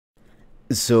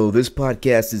So this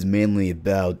podcast is mainly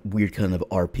about weird kind of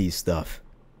RP stuff.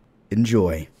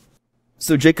 Enjoy.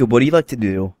 So Jacob, what do you like to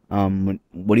do?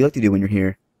 What do you like to do when you're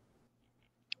here?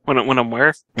 When I'm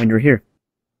where? When you're here?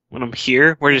 When I'm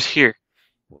here? We're just here.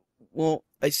 Well,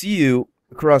 I see you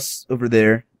across over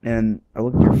there, and I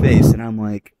look at your face, and I'm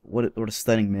like, what a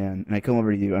stunning man. And I come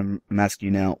over to you. I'm asking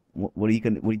you now, what are you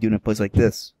doing in a place like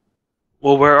this?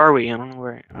 Well, where are we? I don't know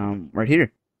where. Right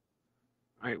here.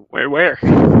 Right, where?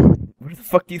 Where the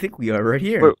fuck do you think we are? Right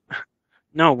here. Where?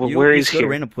 No, but where You is just go to here?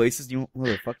 random places. You don't know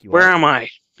where the fuck you Where are. am I?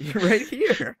 You're right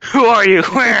here. Who are you?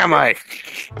 Where am I?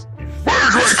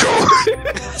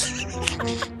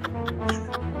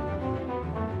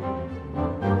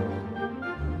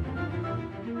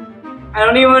 I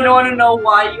don't even want to know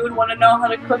why you would want to know how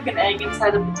to cook an egg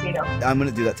inside a potato. I'm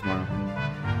gonna do that tomorrow.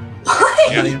 Why?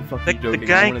 I'm not even fucking The joking. I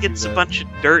guy wanna do gets a that. bunch of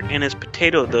dirt in his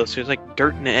potato, though, so there's like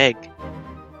dirt in the egg.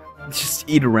 Just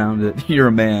eat around it. You're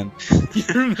a man.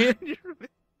 You're a man. You're a man.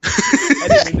 I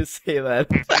didn't mean to say that.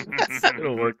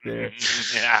 It'll work there.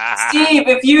 Steve,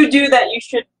 if you do that, you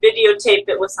should videotape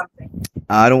it with something.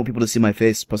 I don't want people to see my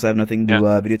face. Plus, I have nothing to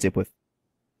videotape with.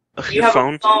 You Your have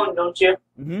phone? a phone, don't you?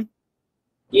 Mm-hmm.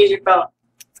 Use your phone.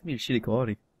 It's gonna be shitty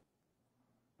quality.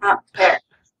 Not fair.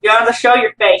 You have to show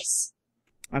your face.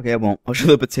 Okay, I won't. I'll show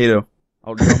the potato.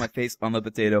 I'll draw my face on the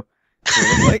potato. What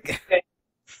it look like?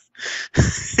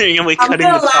 You're gonna be I'm cutting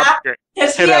gonna the top laugh. of your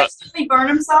Does he head out. accidentally burn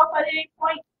himself at any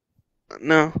point?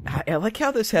 No. I like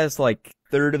how this has like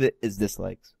third of it is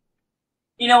dislikes.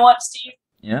 You know what, Steve?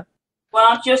 Yeah. Why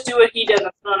don't you just do what he does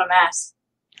and put on a mask?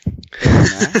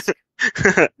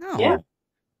 No. Yeah.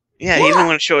 Yeah, he doesn't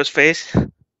want to show his face.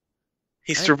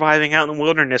 He's surviving out in the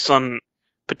wilderness on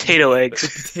potato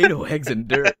eggs. Potato eggs and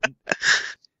dirt.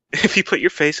 If you put your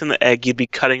face in the egg, you'd be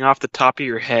cutting off the top of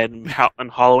your head and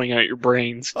hollowing out your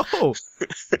brains. Oh,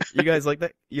 you guys like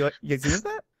that? You guys into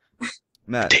that?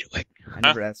 Matt, Potato egg. I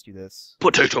never asked you this.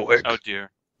 Potato egg. Oh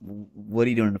dear. What are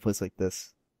you doing in a place like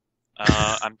this?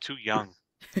 I'm too young.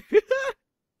 I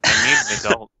need an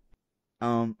adult.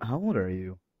 How old are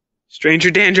you?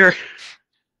 Stranger danger.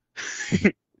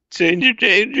 Stranger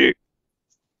danger.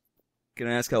 Can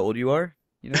I ask how old you are?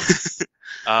 You know?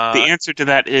 The answer to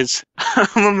that is,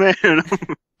 I'm a man.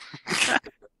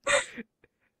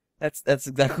 That's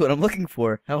exactly what I'm looking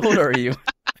for. How old are you?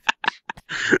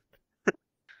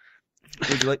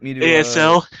 Would you like me to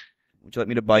ASL. Would you like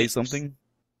me to buy you something?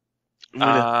 I'm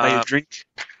gonna buy you a drink.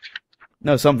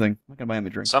 No, something. I'm not gonna buy him a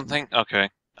drink. Something? Okay.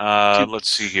 Let's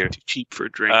see here. Too cheap for a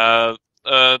drink.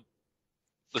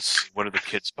 Let's see. What do the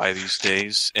kids buy these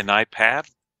days? An iPad?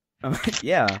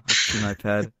 Yeah, that's an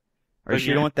iPad. Are Oh, you sure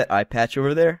you yeah. don't want that eye patch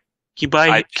over there? Can you buy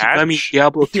me iPatch?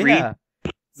 Diablo 3? Yeah,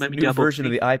 it's Buy a me new Diablo version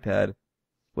 3. of the iPad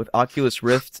with Oculus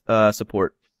Rift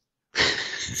support.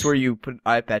 It's where you put an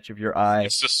eye patch of your eye.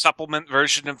 It's the supplement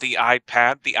version of the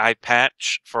iPad, the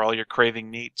iPatch, for all your craving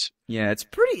needs. Yeah, it's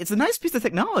a nice piece of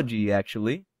technology,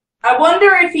 actually. I wonder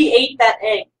if he ate that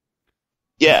egg.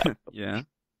 Yeah. Yeah.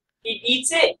 He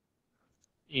eats it.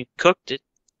 You cooked it.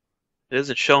 It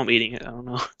doesn't show him eating it. I don't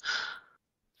know.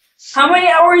 How many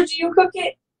hours do you cook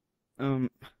it?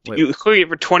 Wait, You cook it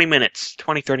for 20 minutes.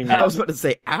 20, 30 I minutes. was about to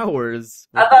say hours.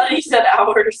 I thought he said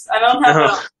hours. I don't have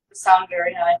the sound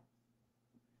very high.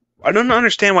 I don't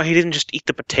understand why he didn't just eat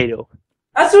the potato.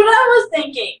 That's what I was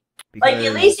thinking. Like, at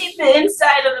Because- least eat the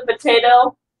inside of the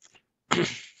potato.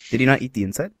 Did he not eat the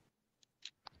inside?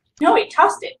 No, he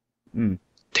tossed it.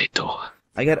 Potato.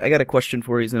 I got a question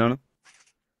for you, Zenona.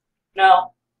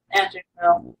 No. Answer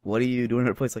no. What are you doing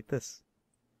at a place like this?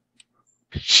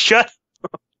 Shut.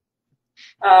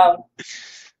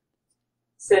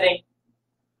 Sitting.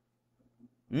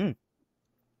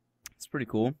 It's pretty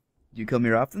cool. Do you come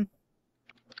here often?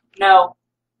 No.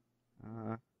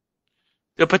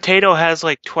 The potato has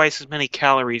like twice as many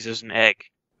calories as an egg.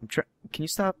 Can you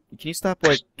stop? Can you stop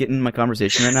like getting in my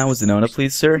conversation right now with Zenona,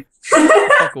 please, sir?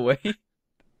 Fuck away.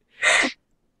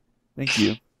 Thank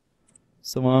you.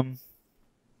 So,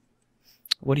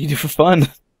 what do you do for fun?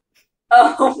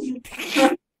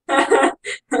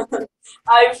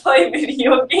 I play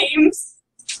video games.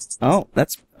 Oh,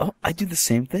 I do the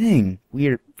same thing.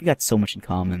 We got so much in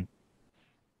common.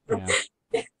 Yeah.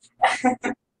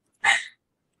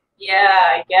 Yeah,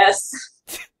 I guess.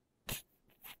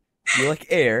 You like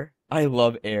air? I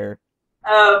love air.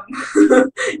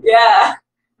 Yeah,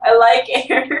 I like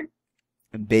air.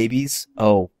 And babies?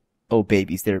 Oh,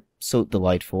 babies. They're so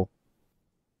delightful.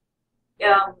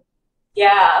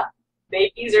 Yeah,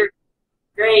 babies are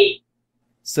great.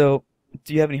 So,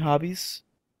 do you have any hobbies?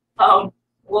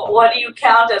 What do you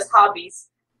count as hobbies?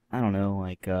 I don't know,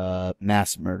 like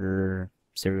mass murder,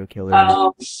 serial killer,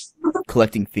 Um,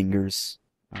 collecting fingers.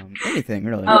 Anything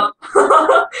really. Um,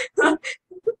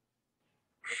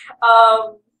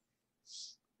 um,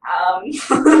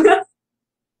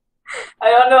 I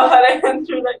don't know how to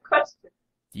answer that question.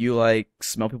 Do you like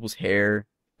smell people's hair,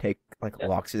 take like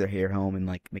locks of their hair home and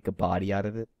like make a body out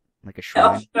of it, like a No,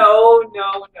 shrine? no,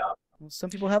 no, no. Well, some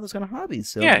people have those kind of hobbies,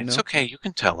 so Yeah, you it's know. okay. You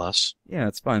can tell us. Yeah,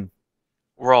 it's fun.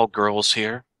 We're all girls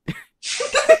here.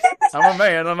 I'm a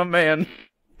man. I'm a man.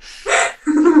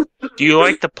 Do you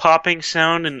like the popping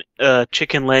sound and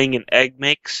chicken laying an egg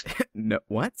makes? No,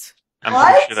 what? I'm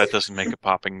What? pretty sure that doesn't make a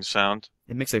popping sound.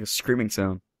 It makes like a screaming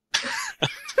sound.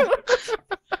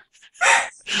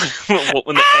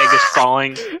 When the egg is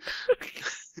falling.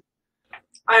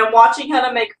 I am watching how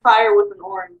to make fire with an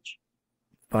orange.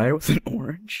 Fire with an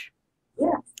orange? Yeah.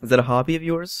 Is that a hobby of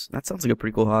yours? That sounds like a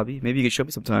pretty cool hobby. Maybe you could show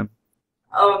me sometime.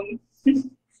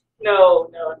 No,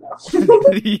 no, no.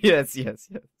 Yes, yes,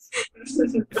 yes.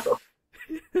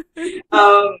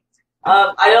 No.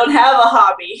 I don't have a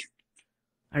hobby.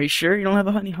 Are you sure you don't have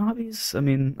any hobbies? I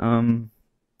mean,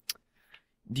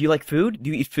 do you like food? Do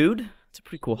you eat food? It's a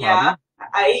pretty cool Yeah, hobby.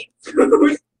 I eat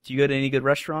food. Do you go to any good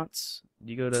restaurants? Do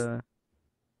you go to...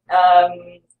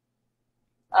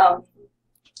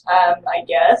 I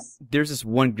guess. There's this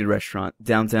one good restaurant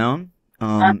downtown.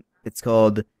 It's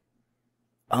called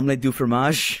Omelette du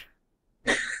Fromage.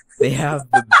 They have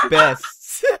the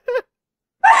best.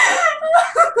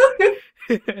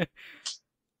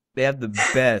 They have the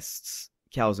best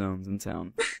calzones in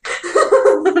town.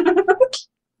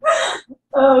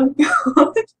 Oh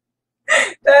god.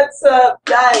 That's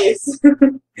nice.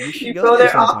 You should You go go there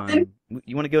there often? sometime.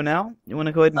 You want to go now? You want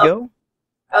to go ahead and go?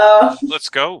 Let's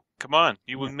go. Come on,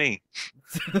 you and me.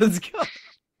 Let's go,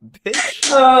 bitch.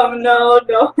 No,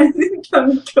 no, I think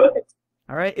I'm good.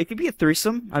 All right, it could be a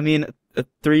threesome. I mean, a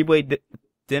three-way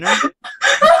dinner.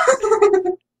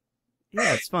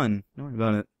 Yeah, it's fun. Don't worry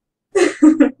about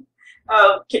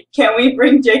it. Can we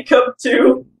bring Jacob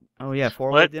too? Oh yeah,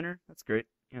 four-way What? dinner. That's great.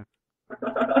 Yeah.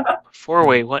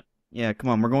 4-way, what? Yeah, come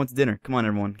on, we're going to dinner. Come on,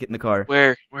 everyone, get in the car.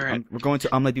 Where? Where? We're going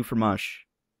to Omelette du Fromage.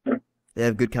 They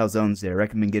have good calzones there.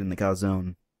 Recommend getting the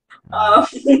calzone.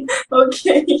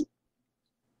 Okay.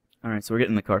 All right, so we're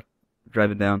getting in the car,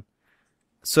 driving down.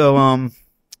 So,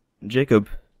 Jacob,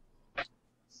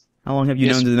 how long have you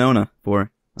Yes. known Zenona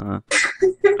for? I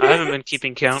haven't been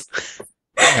keeping count.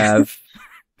 I have.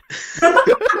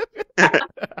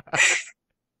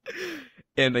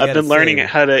 And I I've gotta been learning say-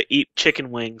 how to eat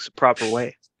chicken wings the proper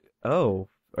way. Oh,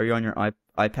 are you on your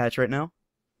eye patch right now?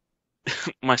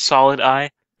 My solid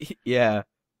eye, Yeah.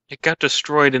 it got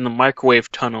destroyed in the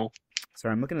microwave tunnel.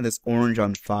 Sorry, I'm looking at this orange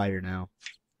on fire now.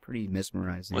 Pretty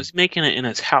mesmerizing. Was making it in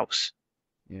his house.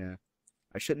 Yeah.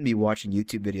 I shouldn't be watching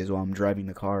YouTube videos while I'm driving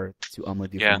the car to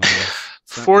Omelette du Yeah. Fromage.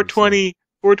 It's not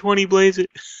 420 blaze it.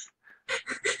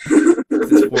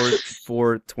 It's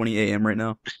 4:20 a.m. right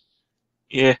now.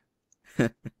 Yeah. All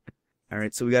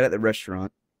right, so we got at the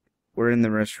restaurant. We're in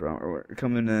the restaurant. We're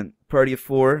coming in. Party of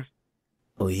four.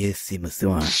 Oh yes,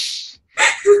 monsieur.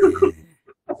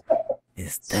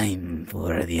 It's time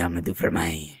for the omelette du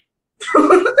fromage.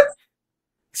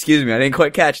 Excuse me, I didn't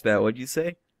quite catch that. What'd you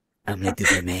say? Omelette du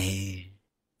fromage.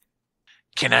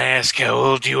 Can I ask how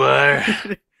old you are?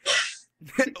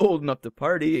 Old enough to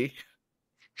party.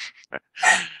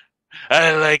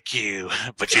 I like you,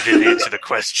 but you didn't answer the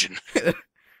question.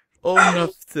 Old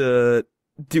enough to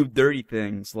do dirty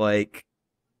things like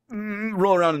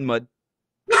roll around in mud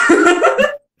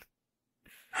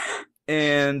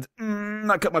and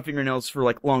not cut my fingernails for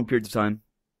like long periods of time.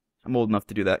 I'm old enough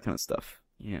to do that kind of stuff.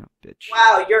 Yeah, bitch.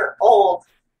 Wow, you're old.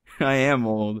 I am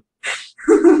old.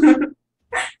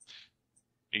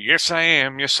 Yes, I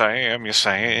am. Yes, I am. Yes,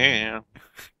 I am.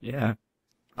 Yeah.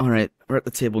 Alright, we're at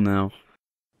the table now.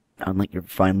 I'd like your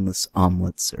fineless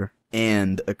omelet, sir.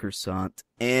 And a croissant.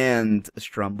 And a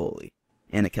stromboli.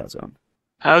 And a calzone.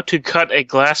 How to cut a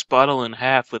glass bottle in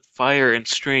half with fire and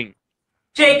string.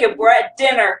 Jacob, we're at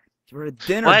dinner. We're at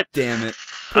dinner, What? damn it.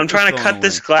 I'm Put trying your to phone cut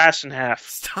this away. glass in half.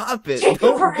 Stop it. Jacob,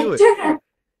 we're Don't do at it. dinner.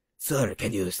 Sir,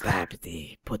 can you stop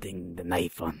putting the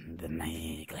knife on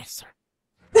the glass, sir?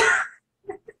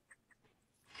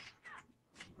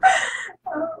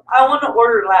 I want to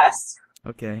order last.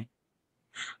 Okay.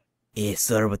 Yes,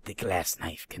 sir, with the glass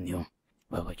knife, can you?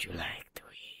 What would you like to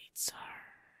eat, sir?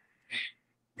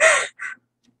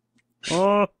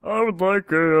 I would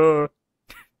like a,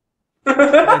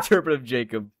 interpretive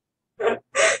Jacob.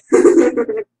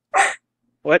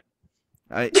 What?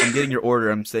 I'm getting your order.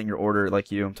 I'm saying your order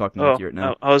like you. I'm talking Oh, like you right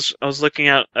now. I was looking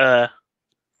at how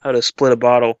to split a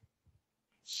bottle.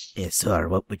 Yes, sir.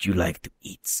 What would you like to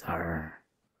eat, sir?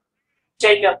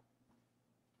 Jacob.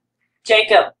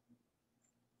 Jacob.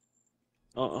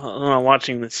 I'm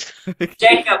watching this.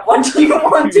 Jacob, what do you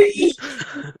want to eat?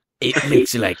 It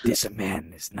makes like this a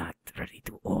man is not ready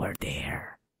to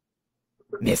order.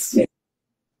 Miss.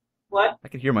 What? I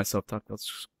can hear myself talk.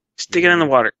 Stick it in the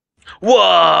water.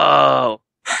 Whoa!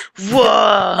 Whoa!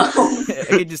 I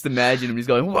can just imagine him just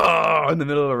going, whoa, in the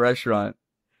middle of a restaurant.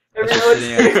 Just Everyone's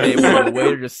sitting at a table and the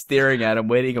waiter just staring at him,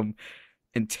 waiting him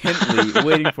intently,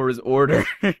 waiting for his order.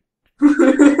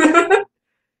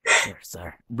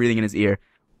 Sir. Breathing in his ear.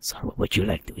 Sir, what would you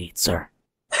like to eat, sir?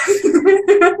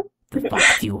 The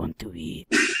fuck do you want to eat?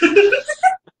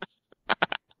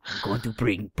 I'm going to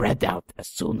bring bread out as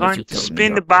soon as you tell me. Spin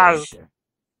your the bottle. order.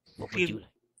 What would you like?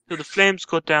 Till the flames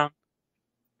go down.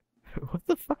 What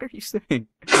the fuck are you saying?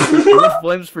 Are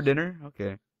flames for dinner?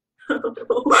 Okay.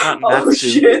 Oh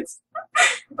shit!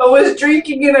 I was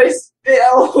drinking and I spit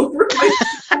all over my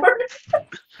sword.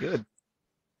 Good.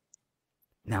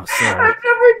 Now, sir. I've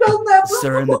never done that before.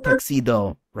 Sir in the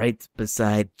tuxedo, right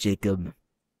beside Jacob.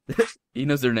 He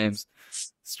knows their names.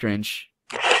 Strange.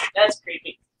 That's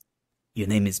creepy. Your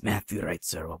name is Matthew, right,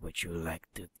 sir? What would you like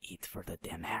to eat for the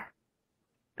dinner?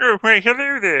 Oh, why,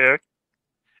 hello there.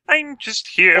 I'm just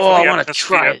here Oh, for I the want to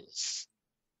try atmosphere. this.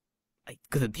 I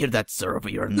couldn't hear that, sir, over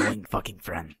your annoying fucking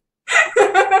friend.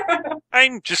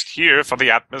 I'm just here for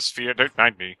the atmosphere, don't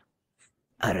mind me.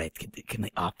 Alright, can I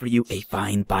offer you a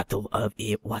fine bottle of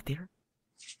water?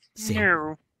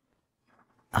 Sir.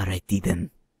 No. Alrighty then.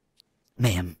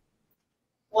 Ma'am,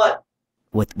 What?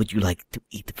 what would you like to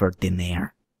eat for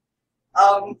dinner?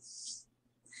 Um.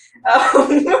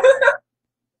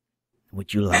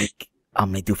 Would you like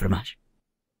omelette du fromage?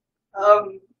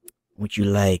 um. Would you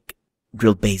like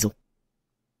grilled basil?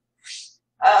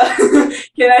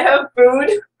 Can I have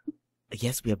food?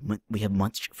 Yes, we have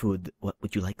much food. What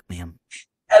would you like, ma'am?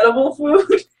 Edible food?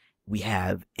 We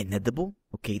have inedible.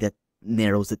 Okay, that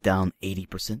narrows it down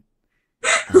 80%.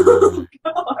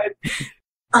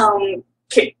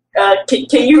 God.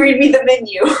 Can you read me the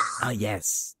menu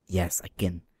Yes, I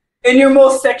can. in your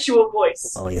most sexual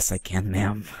voice? Oh, yes, I can,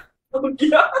 ma'am. Oh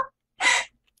God.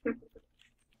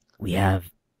 We have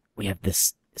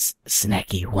this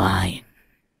snacky wine.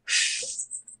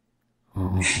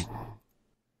 Oh.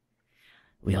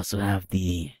 We also have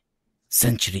the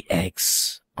century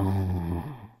eggs. Oh.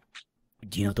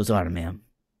 Do you know what those are, ma'am?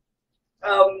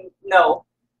 No.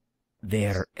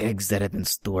 They're eggs that have been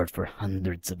stored for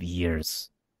hundreds of years.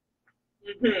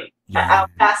 Mm-hmm. Yeah. I'll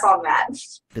pass on that.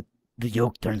 The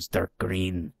yolk turns dark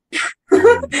green.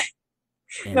 And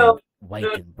No. white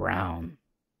and brown.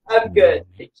 I'm good.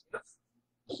 Thank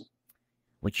you.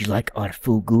 Would you like our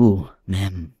fugu,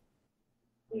 ma'am?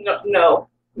 No.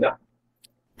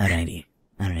 Alrighty.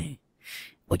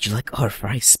 Would you like our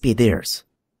fried spiders?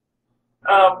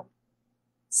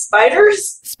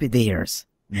 Spiders? Spiders,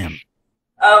 ma'am.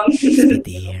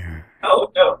 Spider.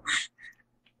 Oh no.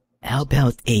 How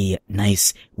about a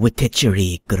nice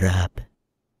rotisserie grub?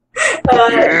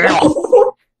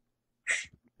 No.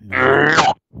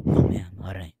 No, ma'am.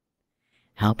 Alright.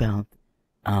 How about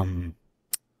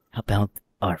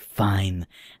our fine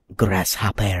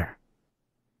grasshopper?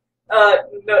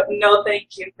 No,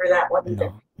 thank you for that one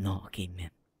either. No, okay, ma'am.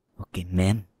 Okay,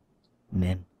 ma'am.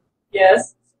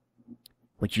 Yes.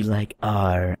 Would you like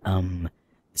our,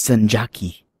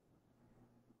 sanjaki?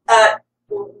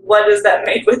 What is that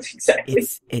made with exactly?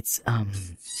 It's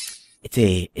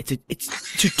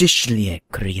traditionally a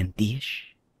Korean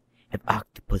dish of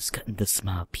octopus cut into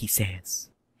small pieces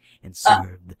and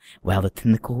served while the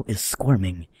tentacle is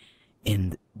squirming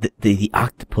and the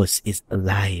octopus is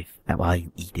alive while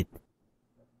you eat it.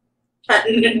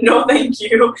 No, thank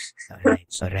you.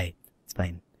 Alright, it's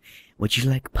fine. Would you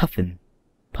like puffin?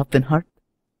 Puffin heart?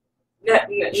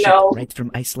 No. Right from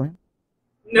Iceland?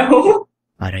 No.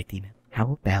 Alrighty, ma'am.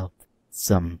 How about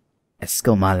some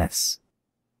escamales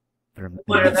from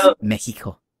What are those?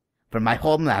 Mexico, from my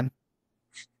homeland?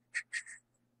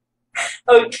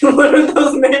 Oh, what are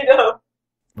those made of?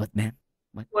 What, ma'am?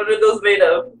 What are those made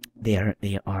of? They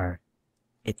are.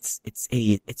 It's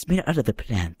made out of the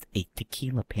plant, a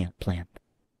tequila plant,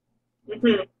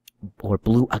 Mm-hmm. or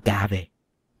blue agave,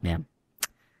 ma'am.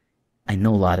 I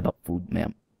know a lot about food,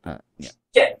 ma'am. Yeah.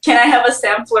 Can I have a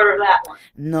sampler of that one?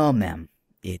 No, ma'am.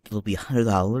 It will be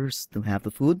 $100 to have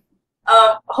the food.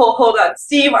 Hold on,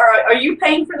 Steve. Are you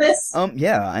paying for this?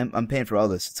 Yeah, I'm paying for all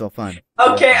this. It's all fine.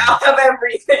 Okay, I'll have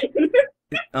everything.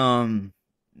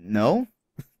 No.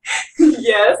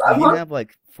 Yes, You I'm. can have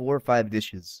like 4 or 5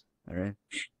 dishes. All right.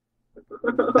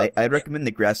 I recommend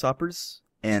the grasshoppers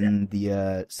and the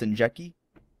senjaki,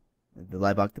 the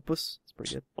live octopus. It's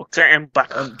pretty good. Okay, I'm back.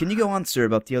 Can you go on, sir,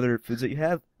 about the other foods that you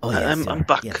have? Oh, yes, I'm sir.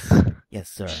 back. Yes,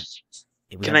 sir.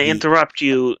 Can I interrupt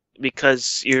you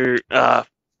because your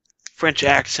French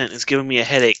accent is giving me a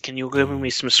headache? Can you give me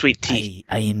some sweet tea?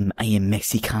 I am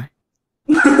Mexican,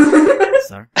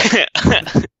 sir.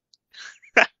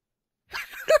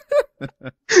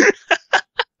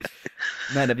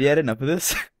 Man, have you had enough of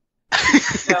this?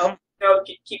 No,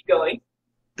 keep going.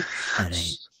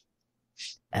 Alright.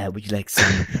 Would you like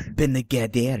some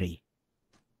Benegaderi?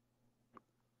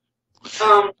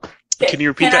 Can you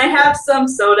repeat Can that? I have some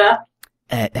soda?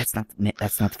 That's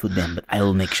not food then, but I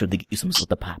will make sure to get you some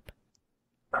soda pop.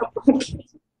 Okay.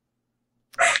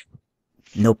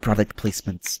 No product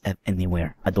placements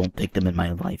anywhere. I don't take them in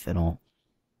my life at all.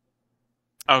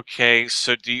 Okay,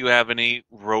 so do you have any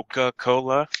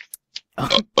Roca-Cola?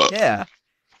 Yeah.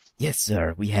 Yes,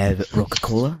 sir. We have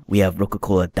Roca-Cola. We have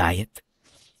Roca-Cola Diet.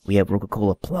 We have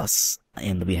Roca-Cola Plus,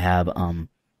 and we have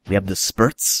the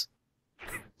Spurts.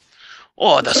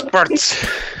 Oh, the spurts!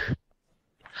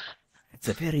 It's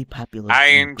a very popular. I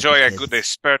drink with enjoy the a kids. good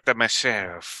Esperta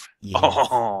myself. Yes.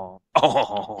 Oh.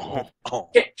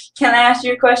 Can I ask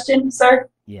you a question, sir?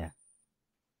 Yeah.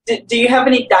 Do you have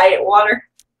any diet water?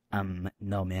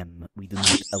 No, ma'am. We do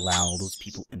not allow those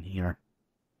people in here.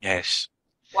 Yes.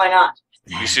 Why not?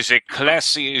 This is a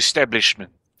classy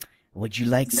establishment. Would you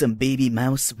like some baby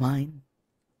mouse wine?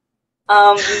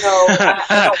 No.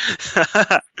 I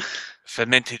don't.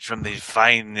 Fermented from the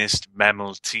finest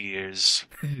mammal tears.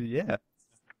 Yeah.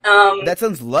 That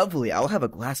sounds lovely. I'll have a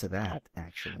glass of that,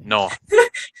 actually. No.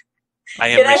 I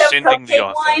am Can I have rescinding the cupcake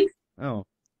offer. wine? Oh.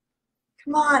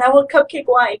 Come on, I want cupcake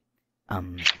wine.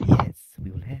 Yes,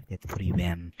 we will have that for you,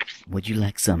 ma'am. Would you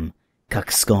like some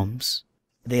cockscombs?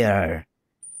 They are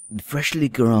freshly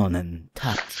grown and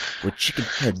topped with chicken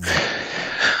heads.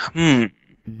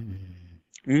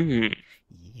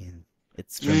 Yeah,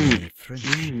 it's from a French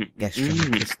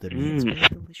gastronomic history. It's very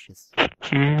delicious.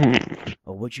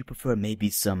 Or would you prefer maybe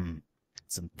some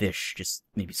fish? Just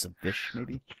maybe some fish,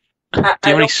 maybe? Do you have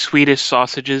any Swedish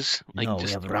sausages? No, we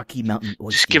have Rocky Mountain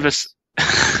oysters. Just give us.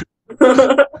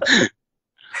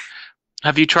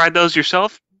 Have you tried those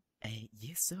yourself?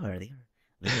 Yes, sir.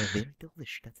 They are very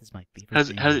delicious. That is my favorite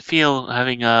thing. How does it feel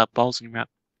having balls in your mouth?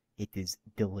 It is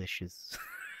delicious.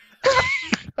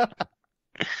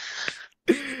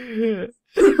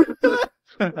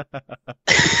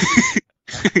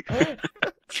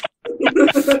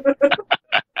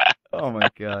 Oh my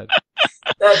god.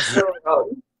 That's so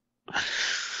wrong.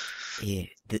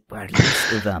 Our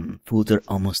list of foods are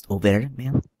almost over,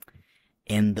 ma'am.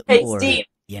 And Hey, more. Steve.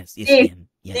 Yes, Steve. ma'am.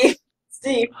 Yes.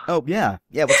 Steve. Oh yeah.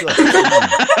 What's up? What's going on?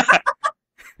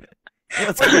 Yeah,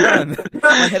 what's going on?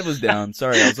 My head was down.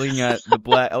 Sorry, I was looking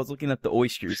at the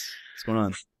oysters. What's going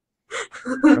on?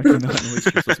 Rocky Mountain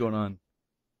oysters. What's going on?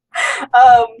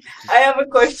 I have a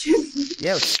question.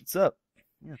 Yeah, what's up?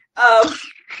 Yeah.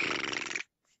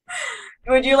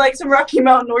 Would you like some Rocky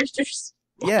Mountain oysters?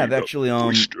 Yeah, I've actually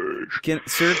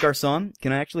Sir Garçon,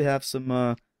 can I actually have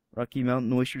some Rocky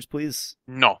Mountain oysters, please?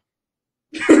 No.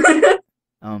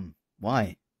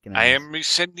 Why? I am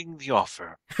rescinding the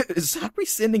offer. Stop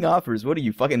rescinding offers. What are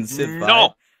you, fucking Civ 5?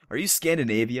 No. Are you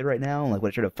Scandinavia right now? Like,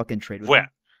 what, try to fucking trade with Well, them?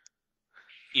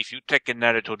 if you take an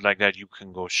attitude like that, you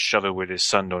can go shove it where the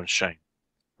sun don't shine.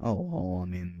 Oh, I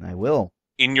mean, I will.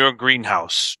 In your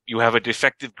greenhouse, you have a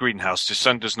defective greenhouse. The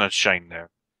sun does not shine there.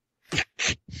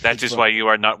 That is why you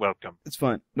are not welcome. It's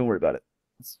fine. Don't worry about it.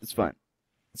 It's fine.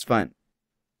 It's fine.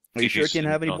 Are you sure I can't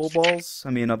have any bull balls?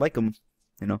 I mean, I'd like them,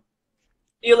 you know.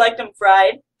 Do you like them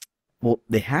fried? Well,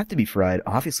 they have to be fried.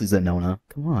 Obviously, Zenona.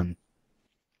 Come on.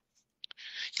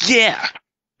 Yeah,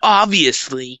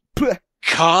 obviously.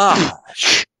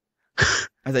 Gosh.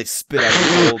 As I spit out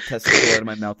the old testicle out of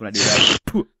my mouth when I do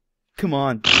that. Come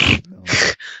on.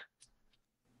 Oh.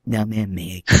 Now, ma'am,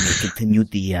 may I continue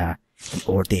the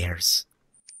hors d'oeuvres?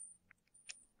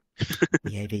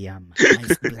 We have a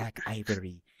nice black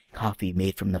ivory coffee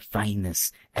made from the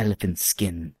finest elephant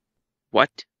skin.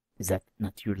 What? Is that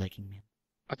not to your liking, ma'am?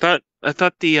 I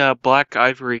thought the black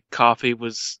ivory coffee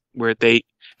was where they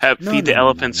feed the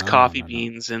elephants coffee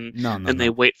beans and they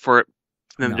wait for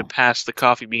them to pass the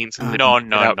coffee beans and they put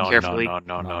it out carefully.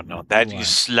 No. That is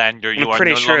slander. You I'm are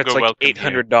pretty no sure longer it's like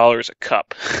welcome $800 a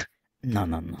cup.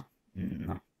 No.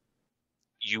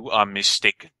 You are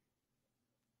mistaken.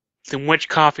 Then which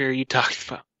coffee are you talking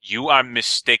about? You are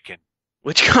mistaken.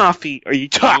 Which coffee are you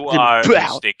talking You are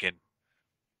about? mistaken.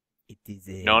 It is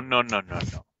a... No.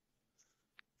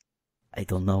 I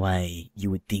don't know why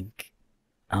you would think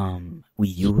we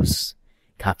use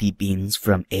coffee beans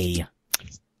from a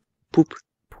poop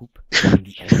from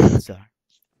the elephants are,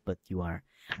 but you are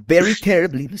very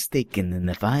terribly mistaken. And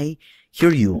if I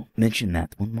hear you mention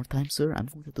that one more time, sir, I'm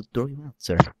going to throw you out,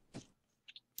 sir.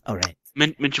 All right.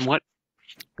 Mention what?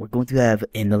 We're going to have,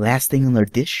 and the last thing on our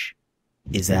dish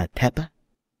is pepper.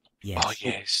 Yes. Oh,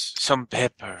 yes. Some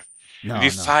pepper. No, The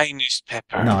finest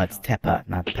pepper. No, it's pepper,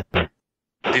 not pepper.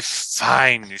 The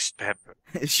finest pepper.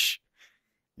 Shh.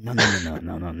 No,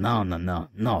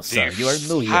 sir. You are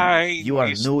new here. You are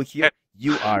new here.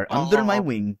 You are under my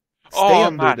wing. Stay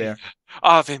under there.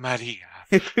 Ave Maria.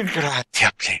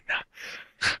 Gratia plena.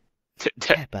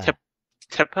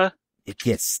 Teppa?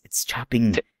 Yes, it's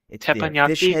chopping. It's teppanyaki?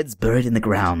 fish heads buried in the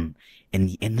ground, and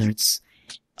the innards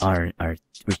are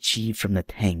retrieved from the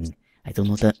tang. I don't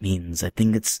know what that means. I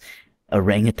think it's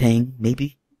orangutan,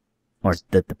 maybe? Or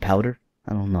the powder?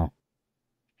 I don't know.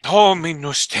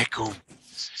 Dominus tecum.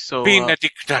 So,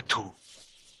 Benedictatum.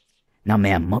 Now,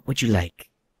 ma'am, what would you like?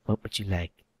 What would you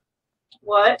like?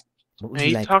 What? What would Are you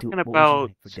you like talking to, what about- would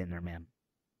you like for dinner, ma'am?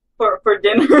 For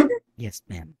dinner? Yes,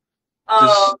 ma'am.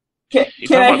 Can You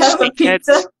I talking about have a steak heads?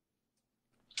 pizza?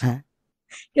 Huh?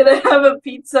 Can I have a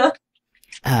pizza?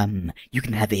 You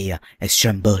can have a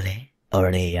stromboli or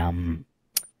a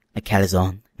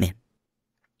calzone, ma'am.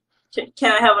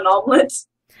 Can I have an omelet?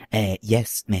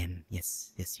 Yes, ma'am.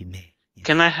 Yes, you may. Yes.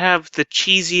 Can I have the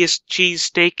cheesiest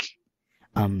cheesesteak?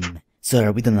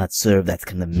 Sir, we do not serve that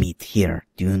kind of meat here.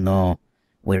 Do you know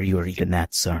where you are eating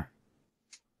that, sir?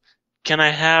 Can I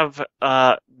have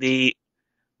the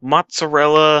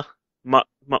mozzarella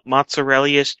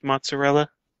mozzarella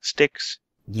sticks?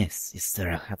 Yes,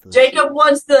 sir. I'll have those. Jacob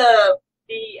wants the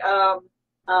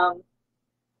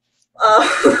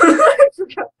I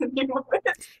forgot the name of it.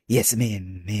 Yes,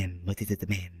 ma'am. What is it,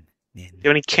 ma'am? Do you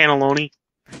have any cannelloni?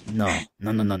 No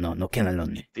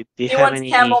cannelloni. Do you He have wants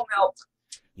any? camel milk.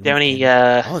 Do you have any?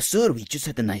 Oh, sir, we just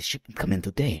had a nice shipment come in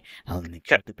today. I'll make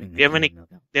sure to bring the do you have any- camel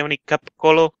milk out. Do you have any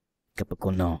capicolo?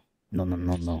 Capico, no.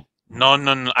 No.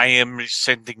 No, I am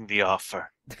rescinding the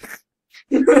offer.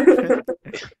 Do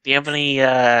you have any?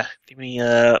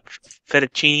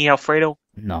 Fettuccine Alfredo?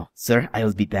 No, sir, I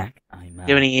will be back. Do you have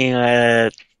any?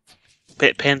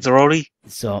 Panzerotti?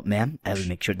 So, ma'am, I will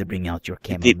make sure to bring out your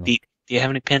camel Do milk. you have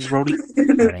any panzerotti?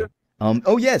 All right.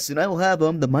 Oh yes, and I will have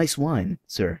the mice wine,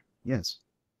 sir. Yes.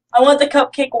 I want the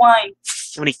cupcake wine.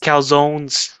 How many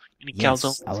calzones? Any Yes,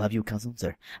 calzones? I'll have you calzone,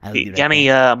 sir. I'll Do be you right got any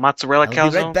back. mozzarella I'll be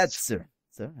calzones? right back, sir.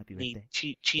 Sir, I'll be right Any back.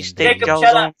 cheesesteak Jacob, shut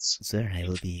up. calzones? Sir, I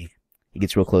will be. He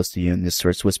gets real close to you and just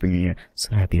starts whispering in your ear. Sir,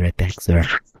 I'll be right back, sir.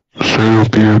 I'll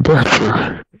be right back,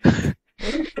 sir.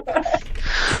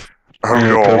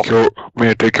 May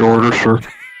I take your order, sir?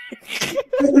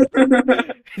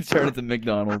 He started at the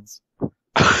McDonald's.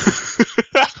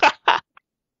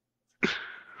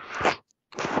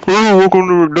 Oh, welcome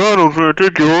to McDonald's. May I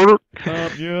take your order?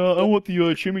 Yeah, I want the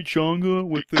chimichanga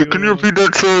with the. Can you repeat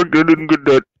that, sir? I didn't get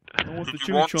that. I want the Did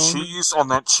you want chimichanga. cheese on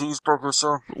that cheeseburger,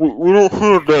 sir? We don't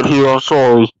have that here. I'm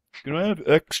sorry. Can I have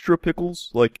extra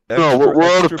pickles? Like No, we're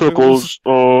out of pickles.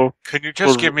 Can you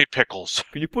just give me pickles?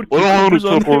 Can you put We don't have any cucumbers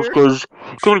on pickles there? because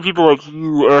too many people like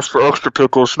you asked for extra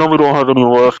pickles. Now we don't have any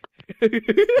left.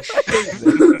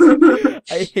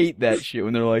 I hate that shit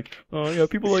when they're like, oh yeah,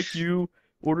 people like you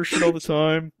order shit all the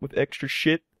time with extra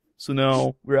shit, so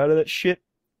now we're out of that shit.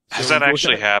 Has So that we go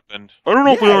actually down- happened? I don't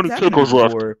know if we Yeah, have it's any happened pickles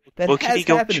left. before. That Well, can has you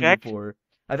go happened check? before.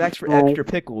 I've asked for No. extra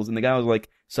pickles, and the guy was like,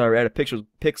 sorry, out of pickles,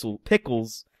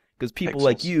 because people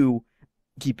like Pixels. you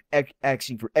keep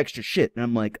asking for extra shit. And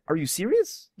I'm like, are you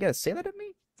serious? You gotta say that at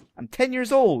me? I'm 10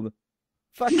 years old.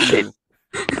 Fuck you.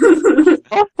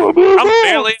 I'm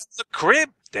barely at the crib,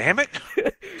 damn it.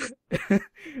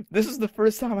 This is the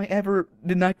first time I ever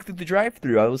did not go through the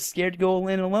drive-thru. I was scared to go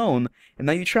in alone, and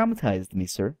now you traumatized me,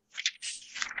 sir.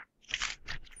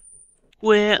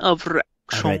 Where of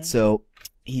Alright, so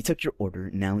he took your order,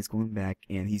 and now he's going back,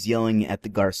 and he's yelling at the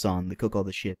garçon to cook all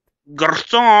the shit.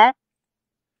 Garçon?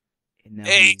 And now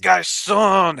Hey, he's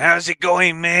garçon, how's it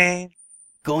going, man?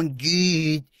 going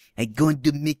good. I'm going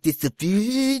to make this a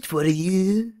food for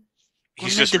you.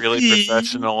 He's Well, just not the really pig.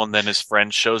 professional, and then his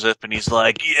friend shows up, and he's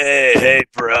like, yeah, hey,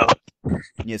 bro.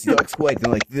 Yes, he talks quite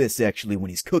like this, actually, when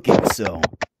he's cooking, so...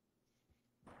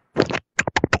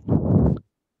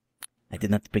 I did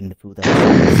not bring the food out,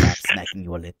 so stop smacking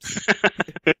your lips.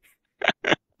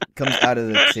 Comes out of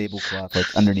the tablecloth,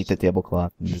 like underneath the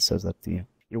tablecloth, and just says that to you.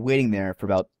 You're waiting there for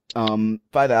about 5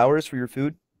 hours for your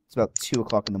food. It's about 2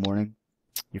 o'clock in the morning.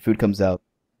 Your food comes out.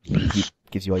 He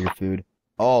gives you all your food.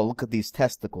 Oh, look at these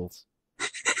testicles.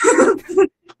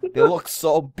 They look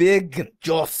so big and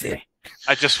juicy.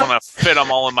 I just want to fit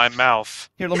them all in my mouth.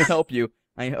 Here, let me help you.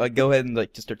 I go ahead and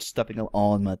like just start stuffing them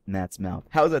all in Matt's mouth.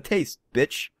 How does that taste,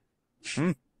 bitch?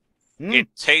 It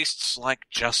tastes like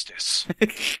justice.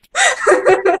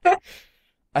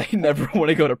 I never want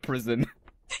to go to prison.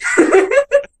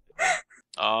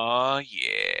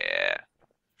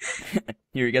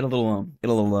 Here, you got a little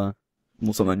little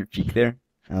something on your cheek there.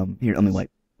 Here, let me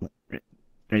wipe.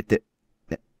 Right there.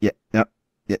 Yeah, no,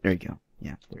 yeah, there you go.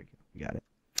 Yeah, there you go. You got it.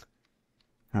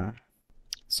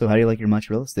 So how do you like your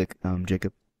mozzarella stick,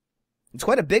 Jacob? It's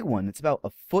quite a big one. It's about a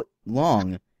foot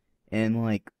long and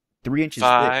like 3 inches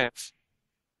thick.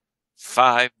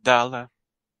 $5.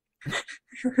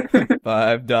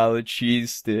 $5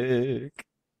 cheese stick.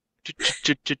 Cheese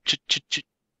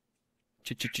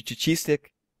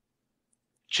stick.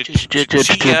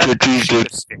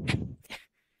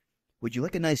 Would you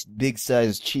like a nice big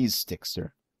sized cheese stick,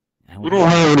 sir? We don't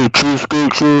have any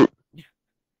cheesesteaks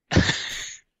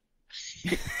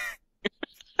here.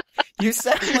 You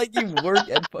sound like you work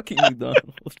at fucking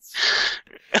McDonald's.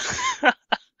 I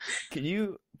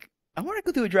want to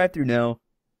go to a drive-thru now.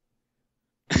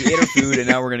 We ate our food and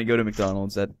now we're going to go to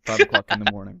McDonald's at 5 o'clock in the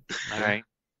morning. Alright.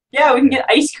 Yeah, we can get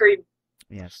ice cream.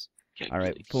 Yes.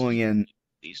 Alright, pulling in.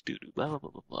 Blah, blah,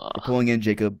 blah, blah. We're pulling in,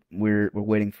 Jacob. We're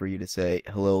waiting for you to say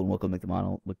hello and welcome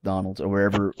to McDonald's or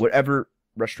whatever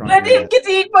restaurant. I didn't get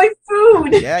to eat my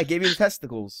food. Yeah, I gave you the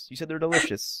testicles. You said they're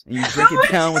delicious, and you drink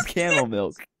it down with camel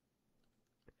milk.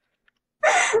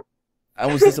 I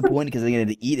was disappointed because I didn't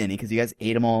get to eat any because you guys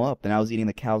ate them all up, and I was eating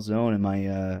the calzone and my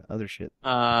other shit.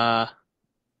 Hello.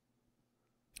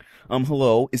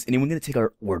 Is anyone gonna take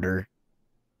our order?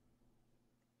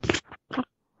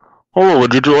 Oh,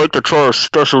 would you like to try a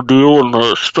special deal on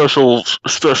the specials?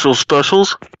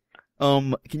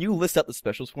 Can you list out the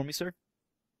specials for me, sir?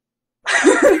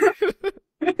 Hello,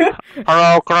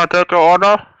 can I take your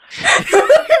order?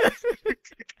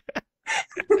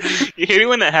 You hate it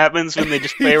when that happens when they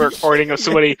just play a recording of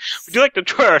somebody. Would you like to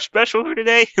try our special for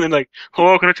today? And then like,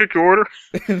 hello, can I take your order?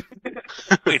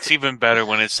 It's even better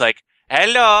when it's like,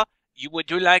 hello,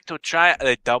 would you like to try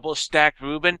a double stacked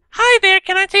Reuben? Hi there,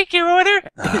 can I take your order?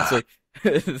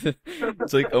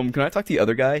 It's like, can I talk to the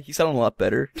other guy? He sounded a lot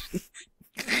better.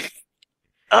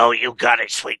 Oh, you got it,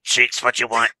 sweet cheeks. What you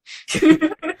want?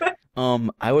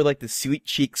 I would like the sweet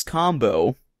cheeks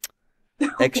combo.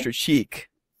 Extra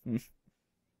cheek.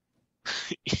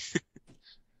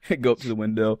 Go up to the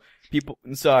window.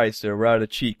 I'm sorry, sir, we're out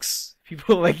of cheeks.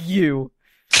 People like you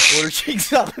order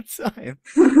cheeks all the time.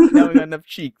 Now we got enough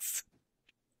cheeks.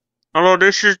 Hello,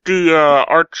 this is the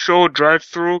art show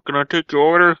drive-thru. Can I take your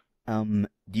order? Do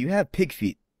you have pig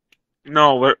feet?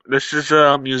 No, this is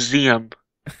a museum.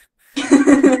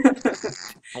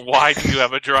 Why do you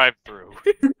have a drive-thru?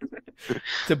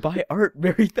 To buy art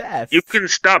very fast. You can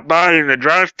stop by in the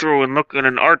drive-thru and look at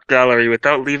an art gallery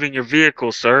without leaving your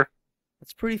vehicle, sir.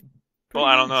 That's pretty Well,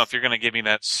 I don't know if you're gonna give me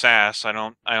that sass. I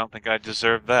don't think I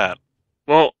deserve that.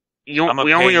 Well, we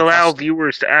only allow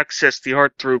viewers to access the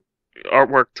artwork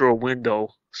through a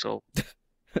window, so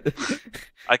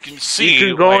I can see. You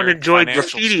can go and enjoy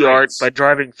graffiti art by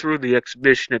driving through the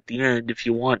exhibition at the end if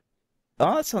you want.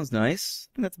 Oh, that sounds nice.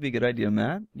 I think that'd be a good idea,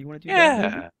 Matt. You want to do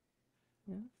that?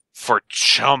 Yeah. For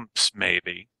chumps,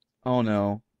 maybe. Oh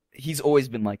no. He's always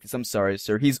been like this. I'm sorry,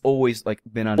 sir. He's always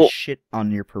been on shit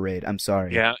on your parade. I'm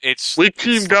sorry. Yeah, we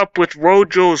teamed up with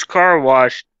Rojo's Car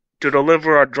Wash to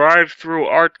deliver a drive-through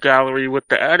art gallery with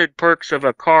the added perks of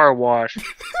a car wash.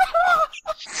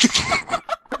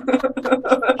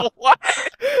 What?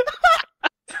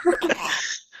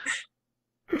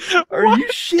 Are you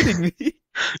shitting me?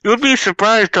 You'd be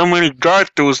surprised how many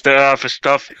drive-thrus there are for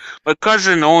stuff. My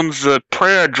cousin owns a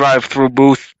prayer drive-thru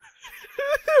booth.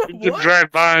 You can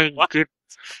drive by and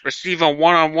receive a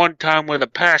one-on-one time with a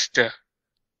pastor.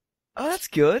 Oh, that's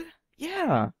good.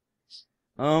 Yeah.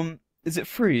 Is it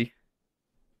free?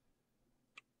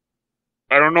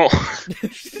 I don't know.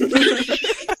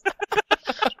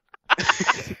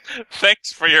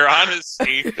 Thanks for your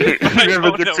honesty. He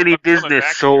never gets any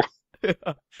business, so...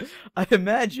 I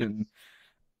imagine.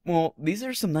 Well, these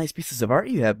are some nice pieces of art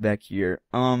you have back here.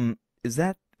 Is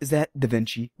that Da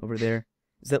Vinci over there?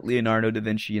 Is that Leonardo da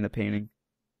Vinci in a painting?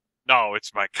 No,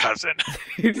 it's my cousin.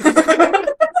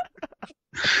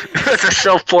 That's a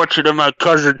self-portrait of my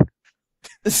cousin.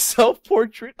 A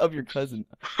self-portrait of your cousin?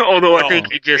 Although I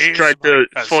think he just tried to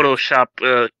Photoshop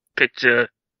a picture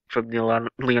from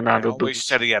Leonardo I always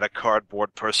said he had a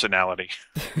cardboard personality.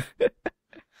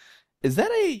 Is that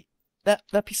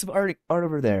that piece of art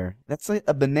over there? That's like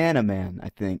a banana man, I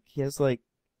think. He has like...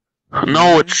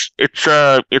 No, it's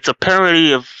a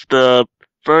parody of the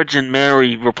Virgin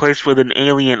Mary replaced with an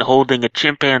alien holding a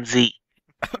chimpanzee.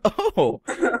 Oh!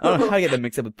 I don't know how you get that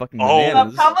mixed up with fucking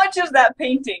bananas. How much is that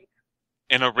painting?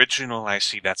 An original, I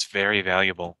see. That's very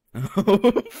valuable.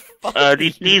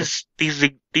 These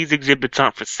exhibits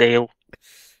aren't for sale.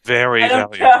 Very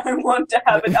valuable. I want to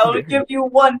have it. I'll give you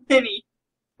 1 penny.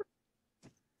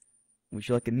 Would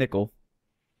you like a nickel?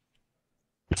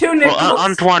 2 nickels. Well,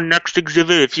 on to our next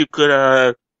exhibit. If you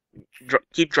could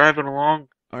keep driving along.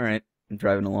 All right, I'm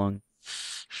driving along.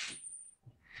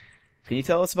 Can you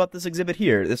tell us about this exhibit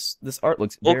here? This art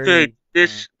looks very... Okay,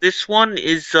 this one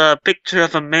is a picture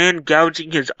of a man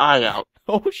gouging his eye out.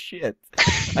 Oh shit!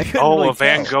 I couldn't really a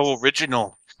Van tell. Gogh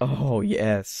original. Oh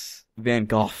yes, Van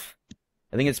Gogh.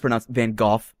 I think it's pronounced Van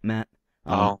Gogh, Matt.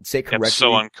 Say it correctly. That's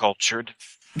so uncultured.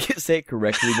 Say it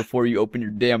correctly before you open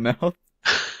your damn mouth.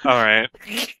 All right.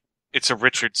 It's a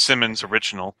Richard Simmons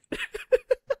original.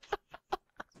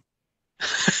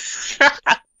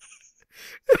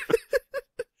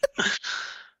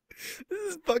 This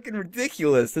is fucking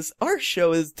ridiculous. This art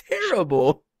show is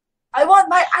terrible. I want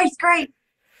my ice cream.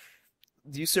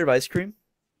 Do you serve ice cream?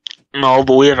 No,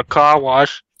 but we have a car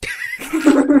wash.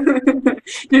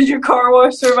 Does your car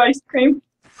wash serve ice cream?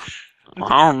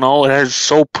 I don't know. It has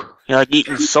soap. You like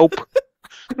eating soap?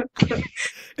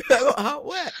 Hot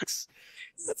wax.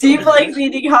 Steve likes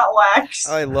eating hot wax.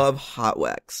 I love hot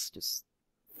wax. Just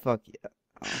fuck yeah.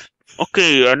 Oh.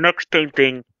 Okay, our next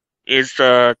painting is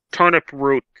a turnip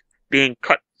root being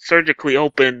cut surgically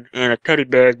open and a teddy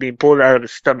bear being pulled out of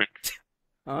his stomach.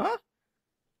 Huh?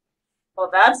 Well,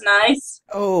 that's nice.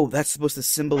 Oh, that's supposed to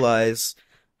symbolize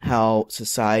how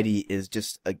society is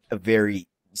just a very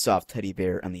soft teddy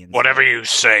bear on the inside. Whatever you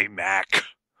say, Mac.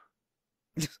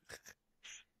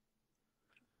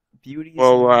 Beauty.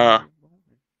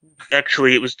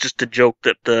 Actually, it was just a joke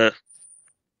that the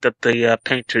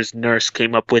painter's nurse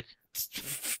came up with.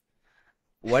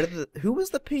 Who was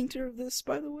the painter of this,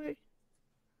 by the way?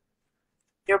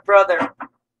 Your brother.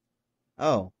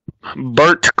 Oh.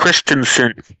 Bert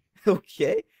Christensen.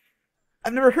 Okay.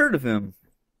 I've never heard of him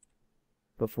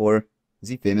before. Is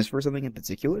he famous for something in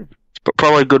particular? But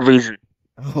probably good reason.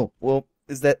 Oh, well,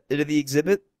 is that it of the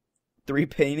exhibit? 3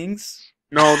 paintings?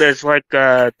 No, there's like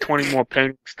 20 more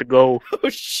paintings to go. Oh,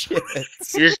 shit.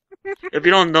 If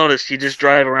you don't notice, you just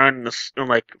drive around in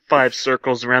like 5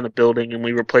 circles around the building, and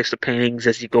we replace the paintings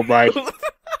as you go by.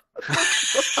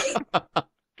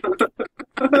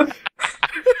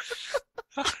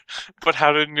 But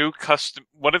how do new custom...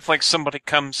 What if, like, somebody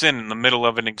comes in the middle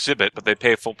of an exhibit, but they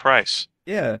pay full price?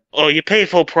 Yeah. Oh, you pay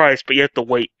full price, but you have to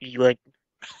wait. You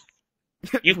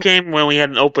came when we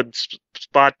had an open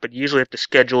spot, but you usually have to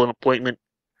schedule an appointment.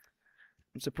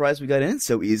 I'm surprised we got in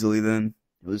so easily then.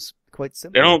 It was quite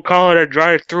simple. They don't call it a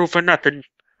drive-through for nothing.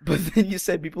 But then you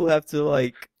said people have to,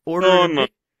 like, order... No.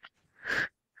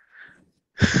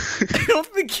 I don't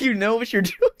think you know what you're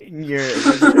doing here.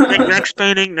 Next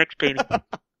painting.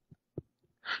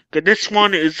 Okay, this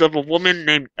one is of a woman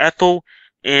named Ethel,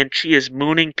 and she is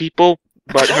mooning people,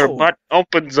 but her butt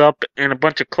opens up and a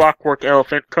bunch of clockwork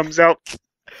elephant comes out.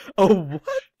 Oh, what?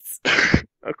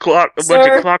 A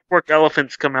bunch of clockwork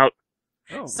elephants come out.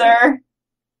 Oh. Sir?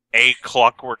 A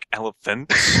clockwork elephant?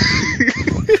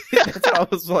 That's how I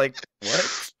was like,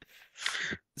 what?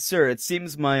 Sir, it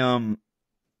seems my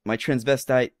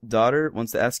transvestite daughter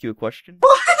wants to ask you a question.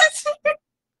 What?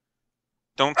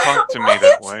 Don't talk to me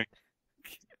that way.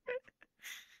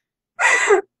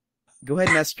 Go ahead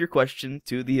and ask your question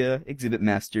to the exhibit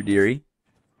master, dearie.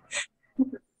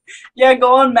 Yeah,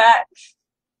 go on, Matt.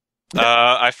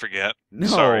 I forget. No.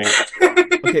 Sorry.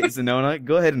 Okay, Zenona,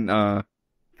 go ahead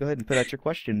and put out your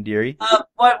question, dearie.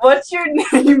 What's your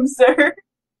name, sir?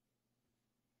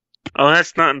 Oh,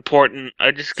 that's not important. I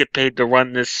just get paid to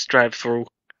run this drive-through.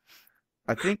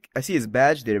 I think I see his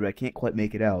badge there, but I can't quite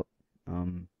make it out.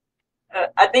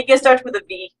 I think it starts with a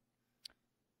V.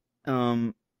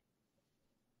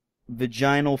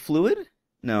 Vaginal fluid?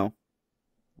 No.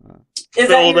 Is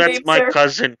that your that's name, my sir?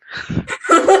 cousin.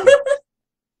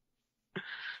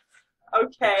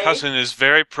 Okay. Cousin is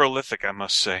very prolific, I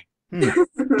must say.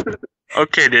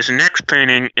 Okay, this next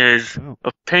painting is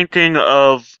a painting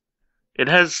of... It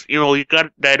has, you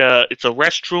got that, it's a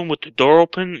restroom with the door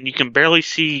open, and you can barely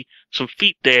see some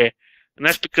feet there, and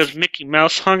that's because Mickey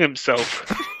Mouse hung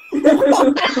himself.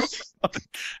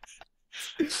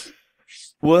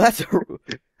 Well,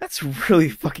 that's really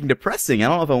fucking depressing. I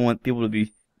don't know if I want people to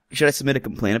be... Should I submit a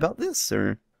complaint about this,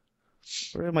 or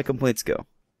where do my complaints go?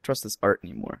 Trust this art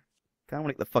anymore. Kinda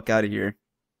wanna get the fuck out of here.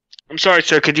 I'm sorry,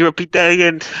 sir, could you repeat that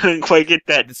again? I didn't quite get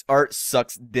that. This art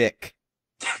sucks dick.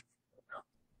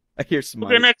 I hear some.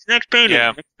 Okay, next painting.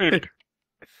 Yeah. Next painting.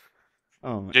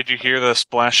 Oh, Did you hear the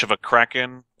splash of a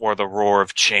kraken or the roar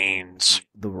of chains?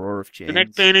 the roar of chains. The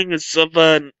next painting is of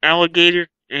an alligator,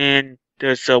 and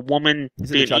there's a woman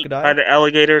Is it being a eaten crocodile? by the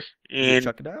alligator. Is it And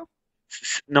crocodile?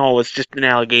 no, it's just an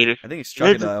alligator. I think it's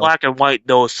This is crocodile. black and white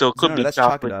though, so it could No, be that's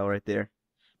chocolate. crocodile right there.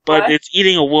 but What? it's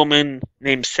eating a woman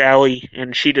named Sally,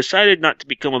 and she decided not to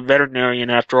become a veterinarian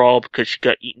after all because she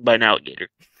got eaten by an alligator.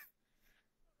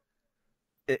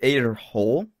 It ate her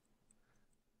whole?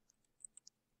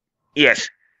 Yes.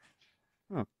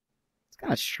 Huh. It's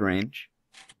kind of strange.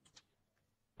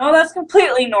 No, that's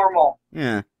completely normal.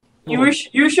 Yeah. You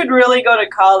should really go to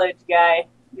college, guy,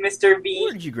 Mr. B.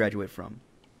 Where did you graduate from?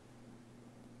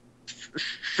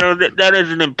 So that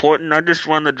isn't important. I just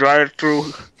run the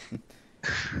drive-through.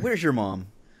 Where's your mom?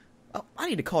 Oh, I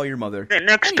need to call your mother.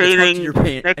 Next I need painting. to talk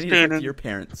to your Next I need to talk to painting. your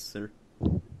parents, sir.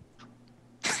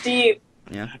 Steve,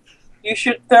 Yeah. you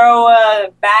should throw a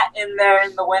bat in there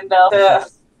in the window.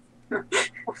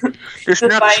 This to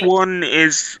next fight. one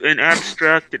is an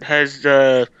abstract. It has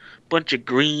a bunch of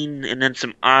green and then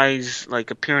some eyes like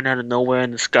appearing out of nowhere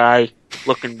in the sky,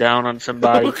 looking down on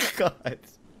somebody. Oh, God.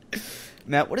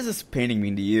 Matt, what does this painting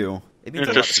mean to you? It means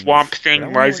There's lot a to me, swamp but I thing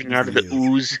wanna know rising what it out of the means to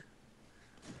you. ooze.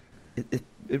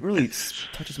 It really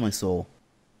touches my soul.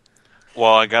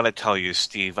 Well, I gotta tell you,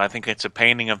 Steve, I think it's a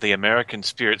painting of the American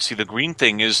spirit. See, the green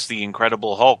thing is the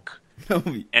Incredible Hulk,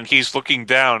 and he's looking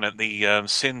down at the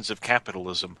sins of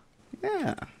capitalism.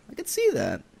 Yeah, I could see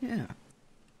that. Yeah.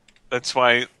 That's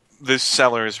why this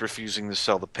seller is refusing to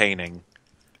sell the painting,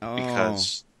 Oh.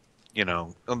 because, you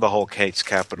know, the Hulk hates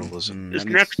capitalism. This That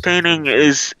next makes painting sense.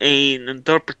 is an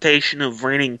interpretation of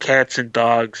raining cats and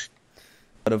dogs.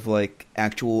 Out of like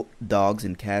actual dogs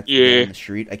and cats Yeah. on the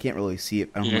street. I can't really see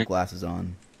it. I don't have Yeah. my glasses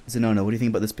on. Zenona, what do you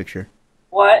think about this picture?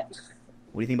 What?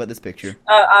 What do you think about this picture?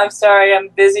 I'm sorry, I'm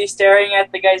busy staring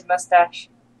at the guy's mustache.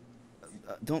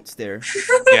 Don't stare.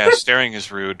 Yeah, staring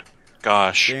is rude.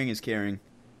 Gosh. Staring is caring.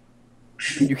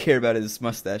 You care about his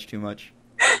mustache too much.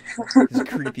 His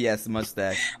creepy ass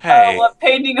mustache. Hey, What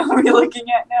painting are we looking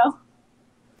at now?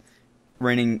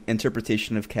 Raining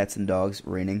interpretation of cats and dogs.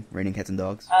 Raining cats and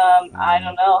dogs. I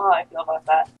don't know how I feel about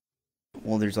that.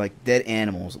 Well, there's like dead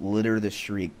animals litter the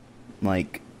street,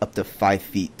 like up to 5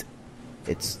 feet.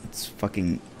 It's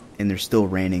fucking, and there's still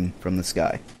raining from the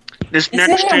sky. This Isn't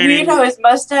next it weird painting, how his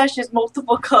mustache is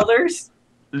multiple colors?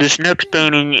 this next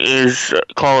painting is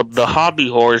called The Hobby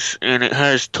Horse, and it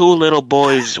has two little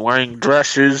boys wearing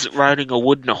dresses riding a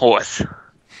wooden horse.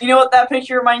 You know what that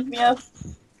picture reminds me of?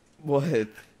 What?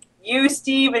 You,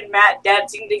 Steve, and Matt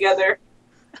dancing together.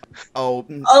 Oh,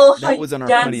 Oh, that was on our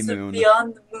dance honeymoon.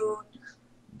 beyond the moon.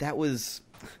 That was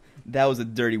a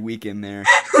dirty weekend there.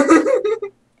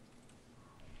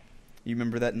 You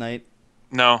remember that night?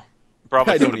 no.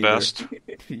 Probably I for don't the either. best.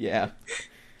 Yeah.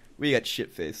 We got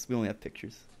shit faced. We only have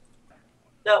pictures.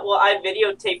 Well, I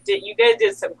videotaped it. You guys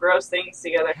did some gross things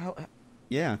together. How?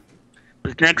 Yeah.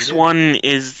 This next You did. one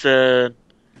is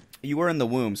You were in the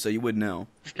womb, so you would know.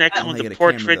 this next I don't one's think a I got a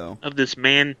camera, portrait though. of this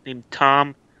man named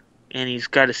Tom, and he's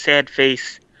got a sad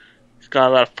face. He's got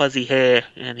a lot of fuzzy hair,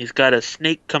 and he's got a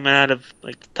snake coming out of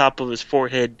like the top of his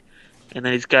forehead, and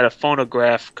then he's got a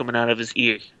phonograph coming out of his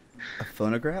ear. A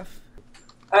phonograph?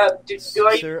 Do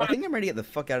I? Sir, I think I'm ready to get the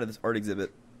fuck out of this art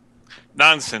exhibit.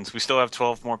 Nonsense. We still have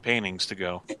 12 more paintings to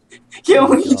go. Can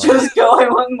we God. just go? I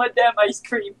want my damn ice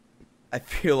cream. I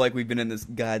feel like we've been in this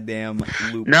goddamn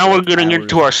loop. Now for we're getting hours.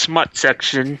 into our smut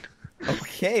section.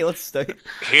 Okay, let's start.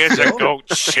 Here's a goat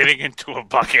shitting into a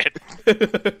bucket.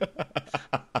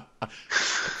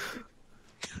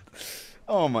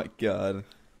 Oh my god.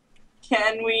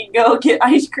 Can we go get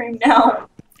ice cream now?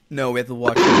 No, we have to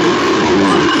watch.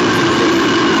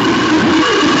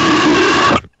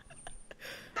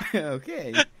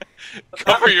 Okay.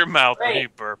 Cover your mouth when Great. you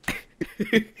burp.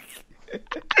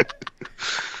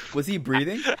 Was he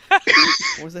breathing?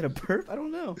 Or was that a burp? I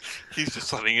don't know. He's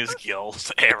just letting his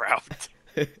gills air out.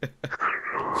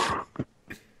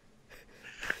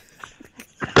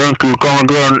 Thank you, come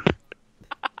again.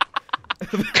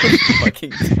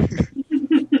 Fucking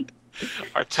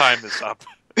Our time is up.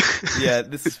 yeah,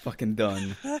 this is fucking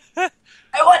done. I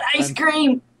want ice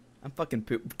cream. I'm fucking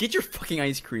poop. Get your fucking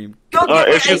ice cream. Go get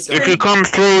If my ice you cream. come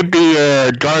through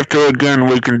the drive-thru again,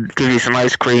 we can give you some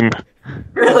ice cream.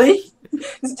 Really?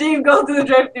 Steve, go through the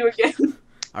drive-thru again.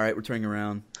 All right, we're turning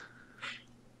around.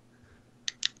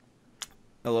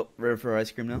 Hello, ready for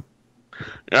ice cream now?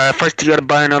 First, you gotta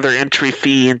buy another entry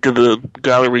fee into the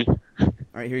gallery. All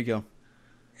right, here you go.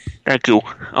 Thank you.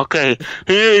 Okay,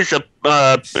 here is a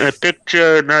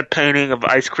picture, not painting, of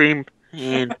ice cream,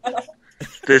 and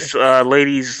this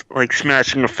lady's like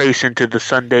smashing her face into the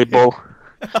sundae bowl.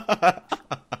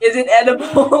 Is it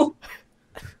edible?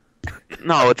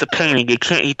 No, it's a painting. You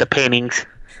can't eat the paintings.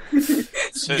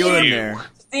 Says Go in you. there.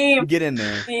 Steve, Get in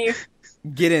there. Steve,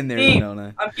 Get in there, Steve,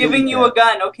 Zenona. I'm giving you a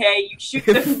gun, okay? You shoot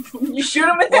them. You shoot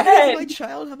him in the Why does my head.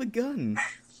 child have a gun?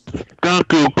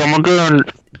 Thank you, come again.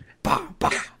 Bah,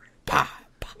 bah.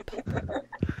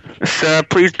 Sir,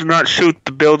 please do not shoot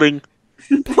the building.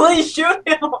 Please shoot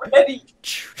him already.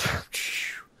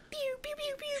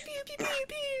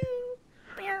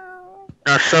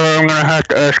 Now, sir, I'm gonna have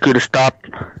to ask you to stop.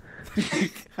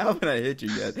 How haven't I hit you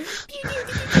yet?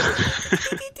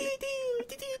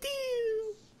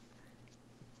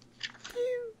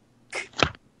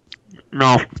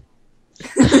 No.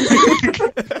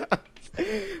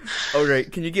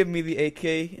 Alright, can you give me the AK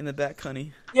in the back,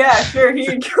 honey? Yeah, sure,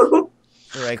 here you go.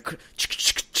 Alright.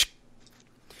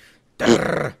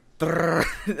 That's not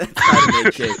an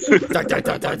AK.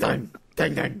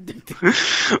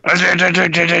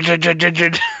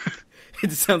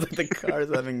 It sounds like the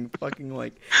car's having fucking,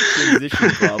 like, transition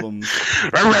problems.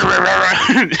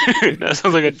 That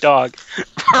sounds like a dog.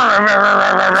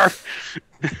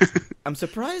 I'm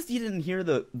surprised you didn't hear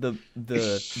the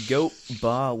goat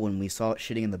baa when we saw it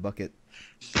shitting in the bucket.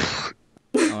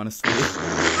 Honestly.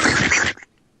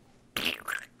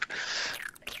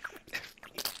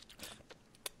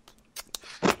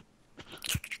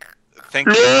 Thank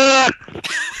you.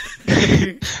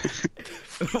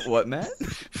 What, Matt?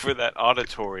 For that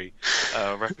auditory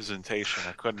representation.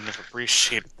 I couldn't have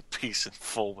appreciated the piece in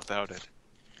full without it.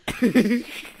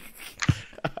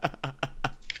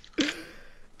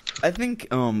 I think,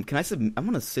 I want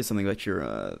to say something about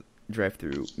your,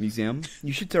 drive-through museum.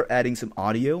 You should start adding some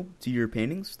audio to your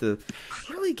paintings to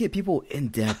really get people in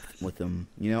depth with them.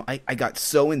 You know, I got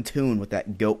so in tune with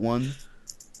that goat one.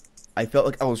 I felt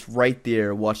like I was right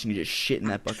there watching you just shit in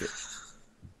that bucket.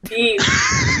 Steve.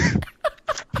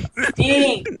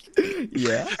 Steve.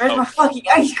 Yeah? Where's my fucking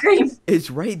ice cream? It's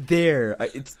right there.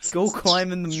 Go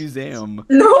climb in the museum.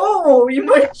 No, you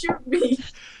might shoot me.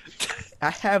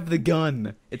 I have the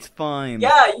gun. It's fine.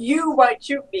 Yeah, you might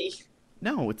shoot me.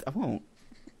 No, I won't.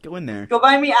 Go in there. Go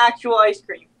buy me actual ice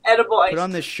cream. Edible ice Put cream.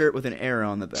 on this shirt with an arrow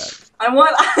on the back. I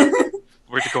want...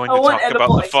 We're going to talk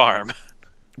about the farm.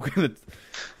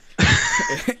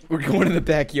 We're going to the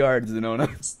backyard,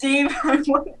 Zenona. Steve, I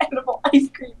want edible ice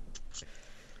cream.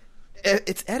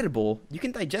 It's edible. You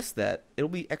can digest that. It'll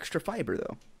be extra fiber,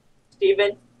 though.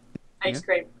 Steven, ice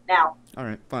cream, now.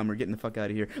 Alright, fine. We're getting the fuck out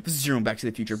of here. This is your own Back to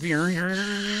the Future. We're going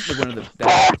to the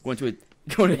back. Going to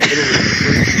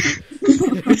Italy.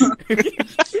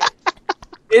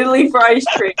 Italy for ice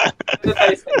cream.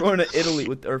 We're going to Italy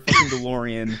with our fucking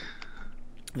DeLorean.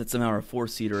 That's somehow a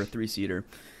 4-seater or a 3-seater.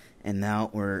 And now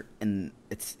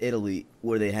it's Italy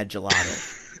where they had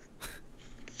gelato.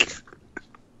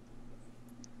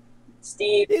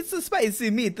 Steve. It's a spicy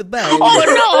meatball.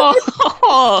 Oh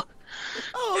no!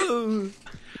 Oh.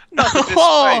 Not this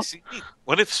spicy.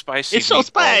 What if spicy It's so meatball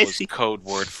spicy. was code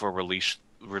word for release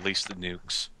the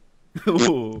nukes?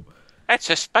 Ooh. That's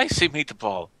a spicy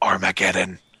meatball.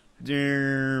 Armageddon.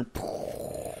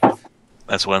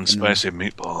 That's one spicy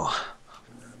meatball.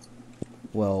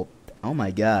 Well, oh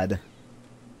my god.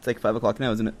 It's like 5 o'clock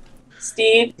now, isn't it?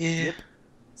 Steve. Yeah.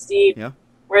 Steve. Yeah?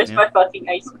 Where's Yeah. my fucking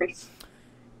ice cream?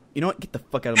 You know what? Get the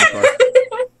fuck out of my car.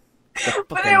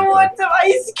 But I want some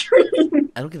ice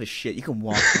cream. I don't give a shit. You can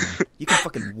walk home. You can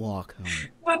fucking walk home.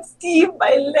 But Steve,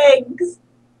 my legs.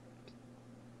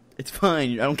 It's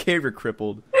fine. I don't care if you're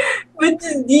crippled. But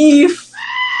Steve.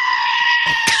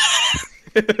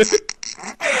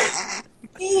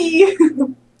 Steve.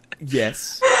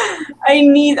 Yes. I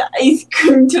need ice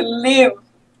cream to live.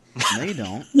 No, you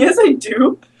don't. Yes, I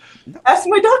do. No. Ask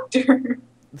my doctor.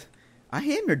 I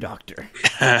am your doctor.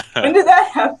 When did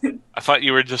that happen? I thought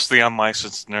you were just the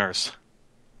unlicensed nurse.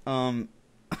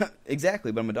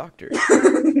 Exactly, but I'm a doctor.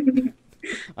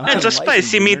 That's a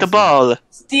spicy meatball.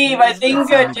 Steve, I think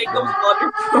Jacob's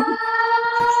waterproof.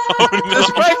 A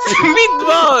spicy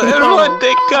meatball. Everyone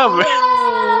take cover.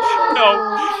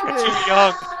 No, you're too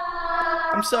young.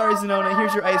 I'm sorry, Zenona.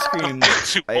 Here's your ice cream.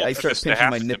 Too old I for start this to pinching my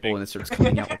happen to nipple me. and it starts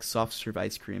coming out like soft serve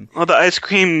ice cream. Oh, the ice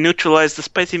cream neutralized the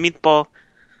spicy meatball.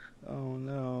 Oh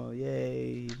no!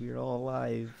 Yay! We're all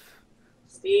alive.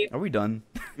 Steve, Are we done?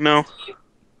 No.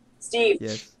 Steve,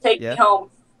 Yes. take Yeah? me home.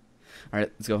 All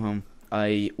right, let's go home.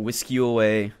 I whisk you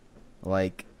away,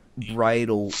 like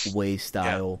bridal way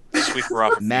style. Sweep her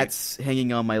off. Matt's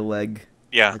hanging on my leg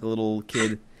Yeah, like a little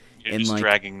kid. you're and just like-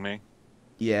 dragging me.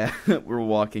 Yeah, we're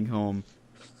walking home.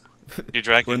 You're We're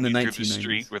dragging in the me through the 1990s.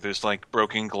 street where there's like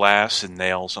broken glass and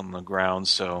nails on the ground,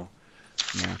 so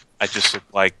Yeah. I just look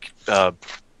like a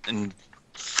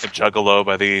juggalo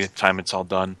by the time it's all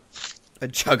done. A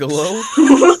juggalo?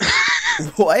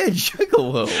 Why a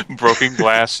juggalo? Broken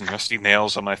glass and rusty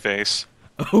nails on my face.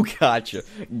 Oh, gotcha.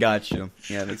 Gotcha.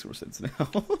 Yeah, that makes more sense now.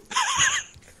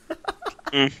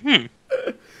 Mm-hmm.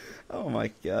 Oh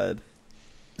my god.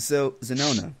 So,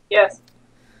 Zenona, Yes.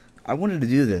 I wanted to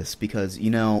do this because, you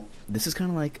know, this is kind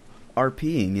of like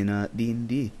RPing in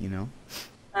D&D, you know?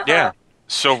 Yeah.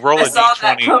 So roll a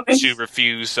d20 to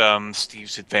refuse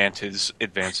Steve's advances.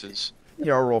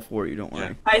 Here, I'll roll for you, don't worry.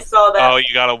 Yeah. I saw that. Oh,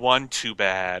 you got a 1? Too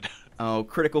bad. Oh,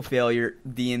 critical failure,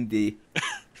 D&D.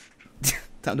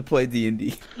 Time to play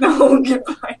D&D. No,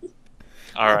 goodbye.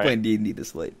 I'm not playing D&D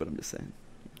this late, but I'm just saying.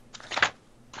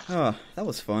 Oh, that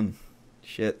was fun.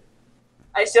 Shit.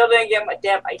 I still didn't get my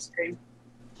damn ice cream.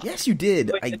 Yes, you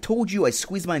did. I told you I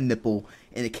squeezed my nipple,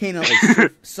 and it came out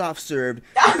like soft-served.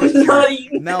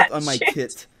 Mouth on my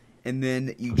tit, and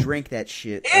then you drank that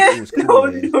shit. Like it was cool,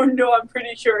 no, I'm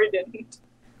pretty sure I didn't.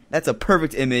 That's a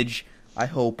perfect image. I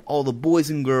hope all the boys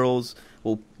and girls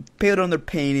will paint it on their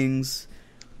paintings,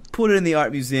 put it in the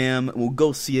art museum, and we'll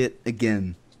go see it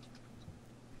again.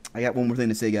 I got one more thing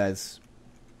to say, guys.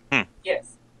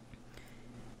 Yes.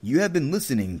 You have been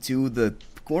listening to the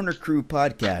CornerCrew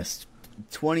podcast,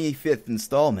 25th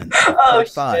installment, part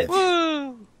 5.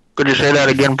 Woo! Could you say that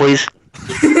again, please?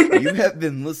 You have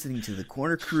been listening to the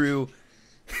CornerCrew.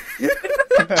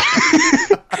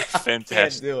 Fantastic.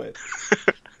 Can't do it.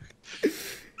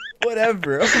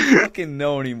 Whatever. I don't fucking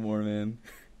know anymore, man.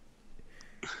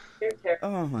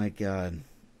 Oh my god.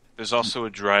 There's also a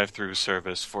drive-through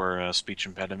service for speech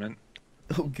impediment.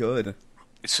 Oh, good.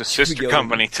 It's a sister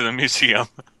company to the museum.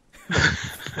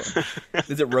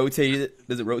 Does it rotate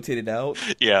it out?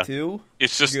 Yeah. Too?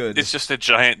 It's just good. It's just a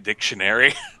giant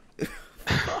dictionary.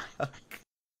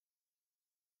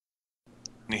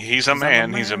 He's a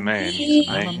man. He's a man.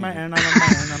 I'm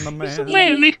a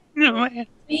man.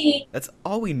 That's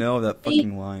all we know. That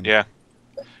fucking line. Yeah.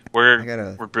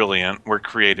 We're brilliant. We're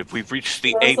creative. We've reached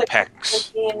the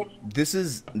apex. This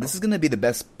is gonna be the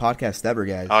best podcast ever,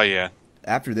 guys. Oh yeah.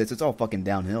 After this, it's all fucking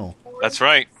downhill. That's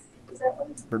right.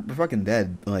 We're fucking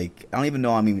dead. Like, I don't even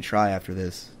know I'm even try after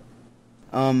this.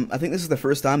 I think this is the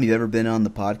first time you've ever been on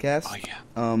the podcast. Oh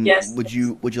yeah. Yes. Would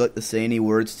you like to say any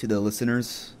words to the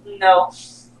listeners? No.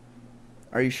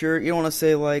 Are you sure? You don't want to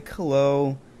say like,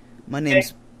 hello, my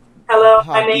name's Hello,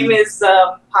 Hockey. my name is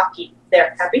Hockey.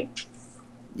 There, happy?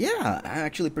 Yeah, I'm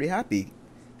actually pretty happy.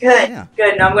 Good, Yeah.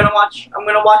 good. Now I'm gonna watch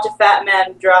a fat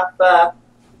man drop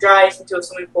dry ice into a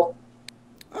swimming pool.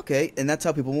 Okay, and that's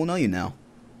how people will know you now.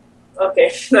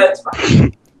 Okay, that's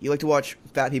fine. You like to watch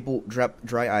fat people drop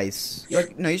dry ice. You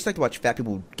just like to watch fat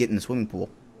people get in the swimming pool.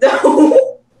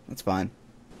 No. That's fine.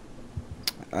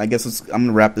 I guess I'm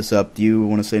gonna wrap this up. Do you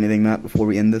want to say anything, Matt, before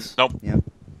we end this? Nope. Yeah.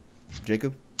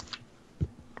 Jacob?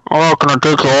 Oh, can I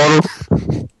take the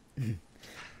order?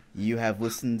 You have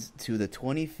listened to the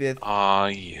 25th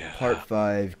yeah. Part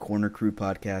 5 CornerCrew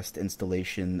podcast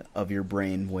installation of your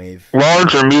brainwave.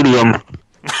 Large or medium?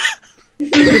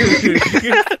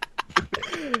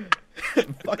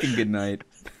 Fucking good night.